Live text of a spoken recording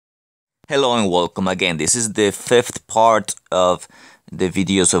Hello and welcome again. This is the fifth part of the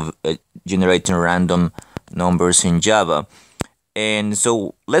videos of generating random numbers in Java. And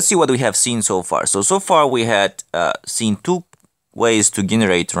so let's see what we have seen so far. So far we had seen two ways to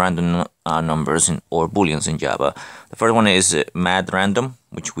generate random numbers or booleans in Java. The first one is mad random,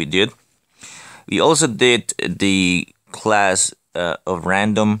 which we did. We also did the class of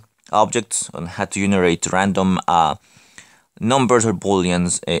random objects on how to generate random numbers or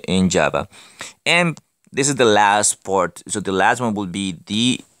booleans in Java. And this is the last part. So the last one will be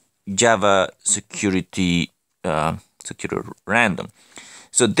the Java security random.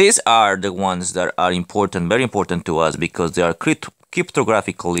 So these are the ones that are important, very important to us, because they are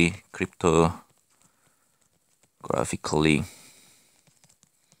cryptographically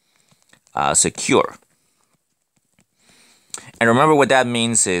secure. And remember what that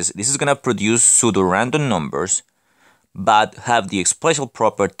means is this is gonna produce pseudo-random numbers, but have the special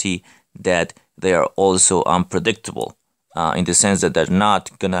property that they are also unpredictable, in the sense that they're not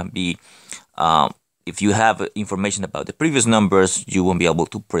gonna be, if you have information about the previous numbers, you won't be able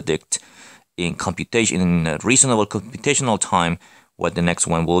to predict in a reasonable computational time what the next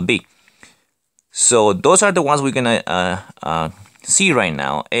one will be. So those are the ones we're gonna see right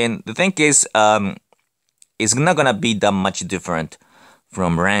now. And the thing is, it's not gonna be that much different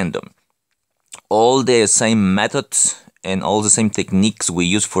from random. All the same methods and all the same techniques we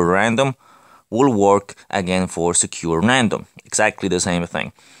use for random will work again for secure random. Exactly the same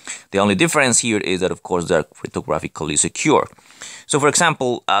thing. The only difference here is that, of course, they're cryptographically secure. So, for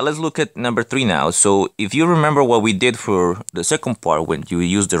example, let's look at number 3 now. So, if you remember what we did for the second part when you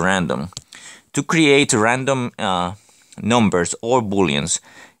use the random, to create random numbers or booleans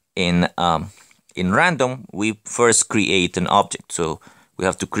in random, we first create an object. So, we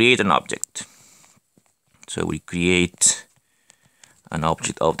have to create an object. So we create an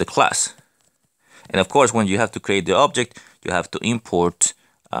object of the class. And of course, when you have to create the object, you have to import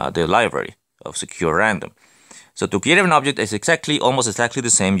the library of secure random. So to create an object is almost exactly the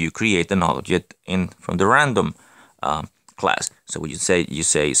same. You create an object from the random class. So you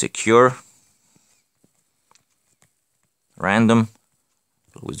say secure random.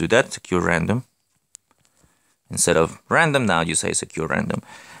 Always do that, secure random. Instead of random, now you say secure random.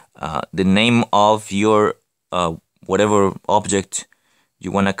 The name of your whatever object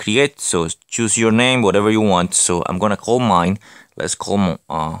you want to create, so choose your name, whatever you want. So I'm gonna call mine, let's call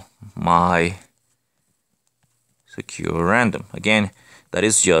my secure random. Again, that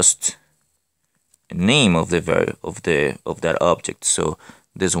is just a name of that object. So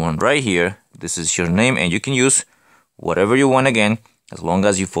this one right here, this is your name, and you can use whatever you want, again, as long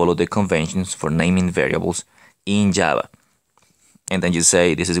as you follow the conventions for naming variables in Java. And then you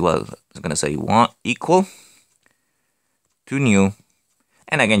say, this is what I'm gonna say, equal to new,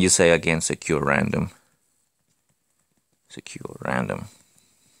 and again you say secure random,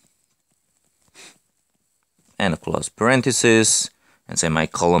 and close parenthesis, and say my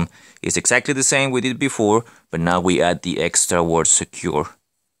column is exactly the same we did before, but now we add the extra word secure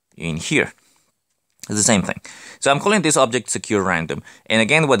in here. It's the same thing. So I'm calling this object secure random, and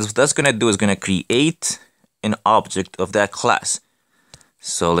again what that's gonna do is gonna create an object of that class.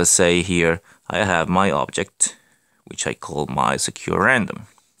 So let's say here I have my object, which I call my secure random.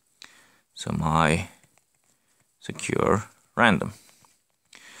 So my secure random.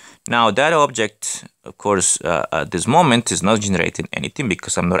 Now that object, of course, at this moment is not generating anything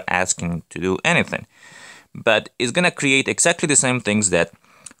because I'm not asking to do anything. But it's gonna create exactly the same things that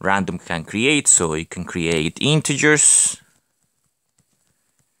random can create. So it can create integers,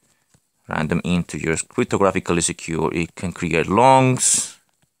 random integers, cryptographically secure. It can create longs.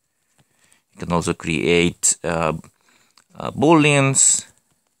 It can also create booleans.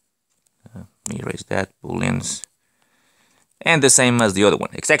 Let me erase that, booleans. And the same as the other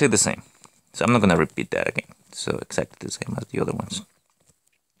one, exactly the same. So I'm not gonna repeat that again. So exactly the same as the other ones.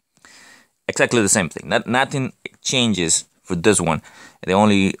 Exactly the same thing. Nothing changes for this one. The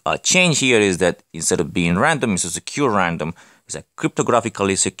only change here is that instead of being random, it's a secure random. It's a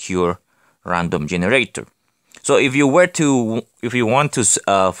cryptographically secure random generator. So if you want to,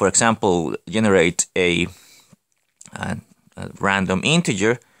 for example, generate a random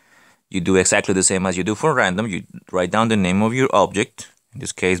integer, you do exactly the same as you do for random. You write down the name of your object. In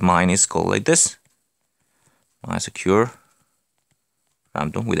this case, mine is called like this, my secure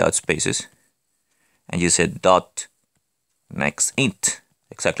random without spaces, and you said dot next int,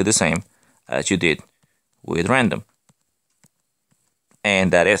 exactly the same as you did with random.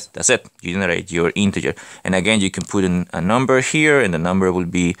 And that's it. You generate your integer, and again you can put in a number here, and the number will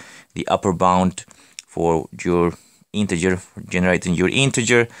be the upper bound for your integer, generating your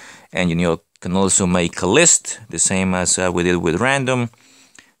integer, and you can also make a list the same as we did with random.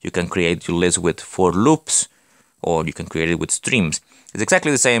 You can create your list with for loops, or you can create it with streams. It's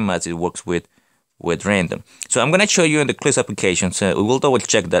exactly the same as it works with random. So I'm going to show you in the Eclipse application, so we will double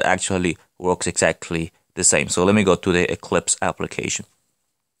check that actually works exactly the same. So let me go to the Eclipse application.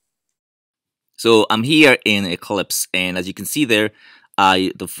 So I'm here in Eclipse, and as you can see there,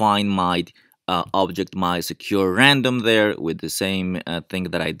 I define my object, my secure random there with the same thing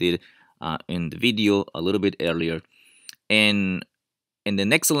that I did in the video a little bit earlier. And in the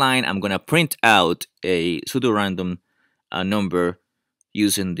next line, I'm going to print out a pseudo-random number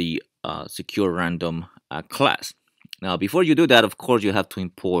using the secure random class. Now, before you do that, of course, you have to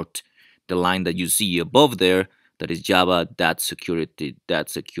import the line that you see above there, that is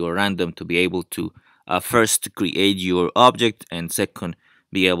java.security.secure random, to be able to first create your object, and second,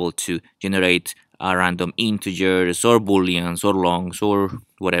 be able to generate random integers or booleans or longs or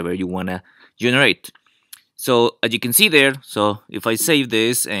whatever you want to generate. So as you can see there, so if I save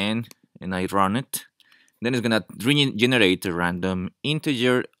this and I run it, then it's gonna generate a random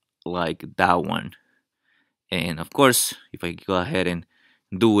integer like that one. And of course, if I go ahead and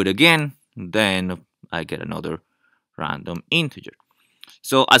do it again, then I get another random integer.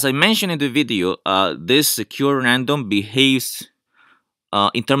 So as I mentioned in the video, this secure random behaves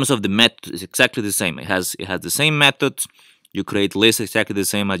in terms of the method is exactly the same. It has the same methods. You create lists exactly the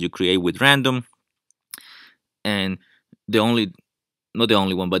same as you create with random. And not the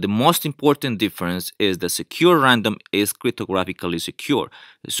only one, but the most important difference is the secure random is cryptographically secure.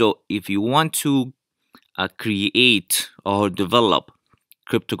 So if you want to create or develop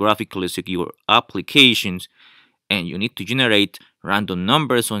cryptographically secure applications, and you need to generate random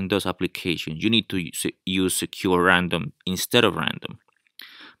numbers on those applications, you need to use secure random instead of random,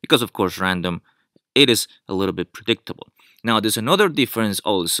 because of course random, it is a little bit predictable. Now there's another difference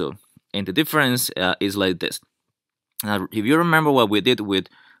also, and the difference is like this. Now, if you remember what we did with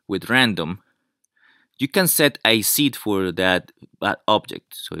random, you can set a seed for that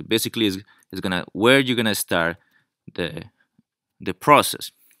object. So it basically is gonna where you're gonna start the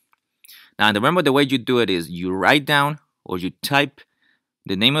process. Now remember, the way you do it is you write down or you type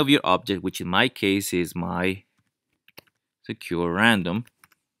the name of your object, which in my case is my secure random.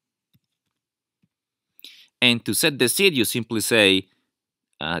 And to set the seed, you simply say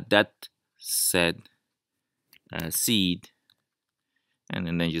that set seed, and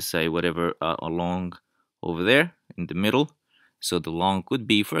then you say whatever along over there in the middle. So the long could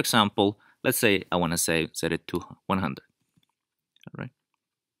be, for example, let's say I want to set it to 100. All right.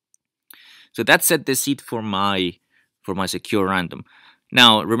 So that set the seed for my secure random.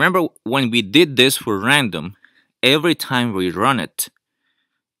 Now remember, when we did this for random, every time we run it,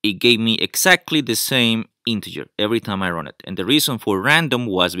 it gave me exactly the same integer every time I run it. And the reason for random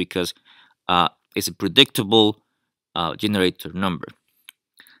was because it's a predictable generator number.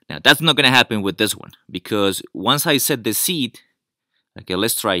 Now that's not going to happen with this one, because once I set the seed, okay,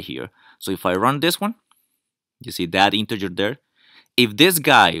 let's try here. So if I run this one, you see that integer there. If this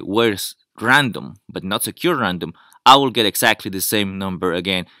guy was random but not secure random, I will get exactly the same number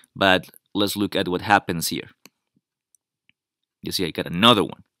again. But let's look at what happens here. You see I got another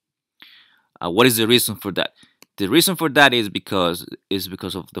one. What is the reason for that? The reason for that is because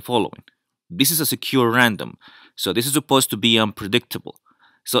of the following. This is a secure random, so this is supposed to be unpredictable.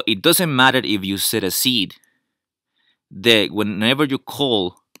 So it doesn't matter if you set a seed. Whenever you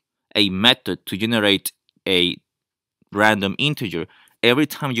call a method to generate a random integer, every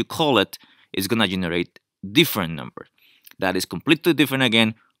time you call it, it's gonna generate different number. That is completely different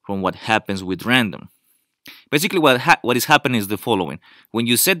again from what happens with random. Basically, what is happening is the following. When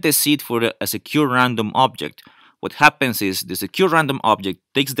you set the seed for a secure random object, what happens is the secure random object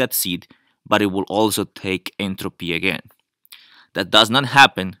takes that seed, but it will also take entropy again. That does not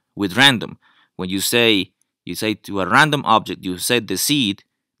happen with random. When you say to a random object, you set the seed,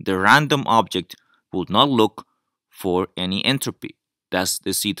 the random object will not look for any entropy. That's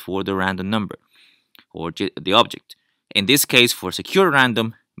the seed for the random number or the object. In this case, for secure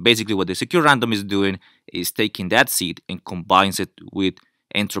random, basically what the secure random is doing is taking that seed and combines it with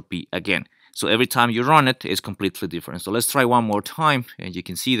entropy again. So every time you run it, it's completely different. So let's try one more time, and you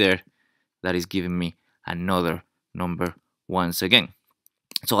can see there that is giving me another number once again.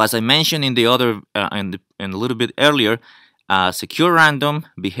 So as I mentioned in the other and a little bit earlier, secure random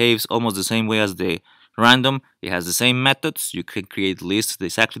behaves almost the same way as the random. It has the same methods. You can create lists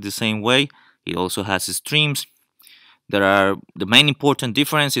exactly the same way. It also has streams. The main important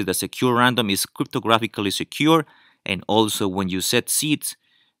difference is that secure random is cryptographically secure, and also when you set seeds,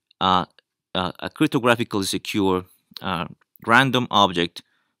 a cryptographically secure random object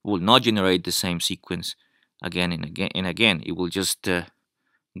will not generate the same sequence again and again and again. It will just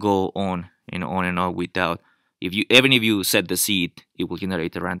go on and on and on without. If you even if you set the seed, it will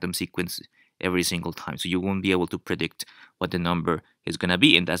generate a random sequence every single time. So you won't be able to predict what the number is gonna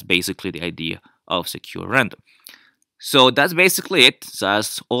be, and that's basically the idea of secure random. So that's basically it. So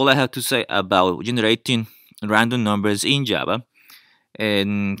that's all I have to say about generating random numbers in Java.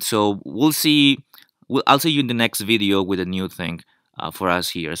 And so we'll see. I'll see you in the next video with a new thing for us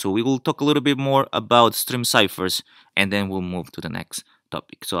here. So we will talk a little bit more about stream ciphers, and then we'll move to the next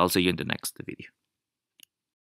topic. So I'll see you in the next video.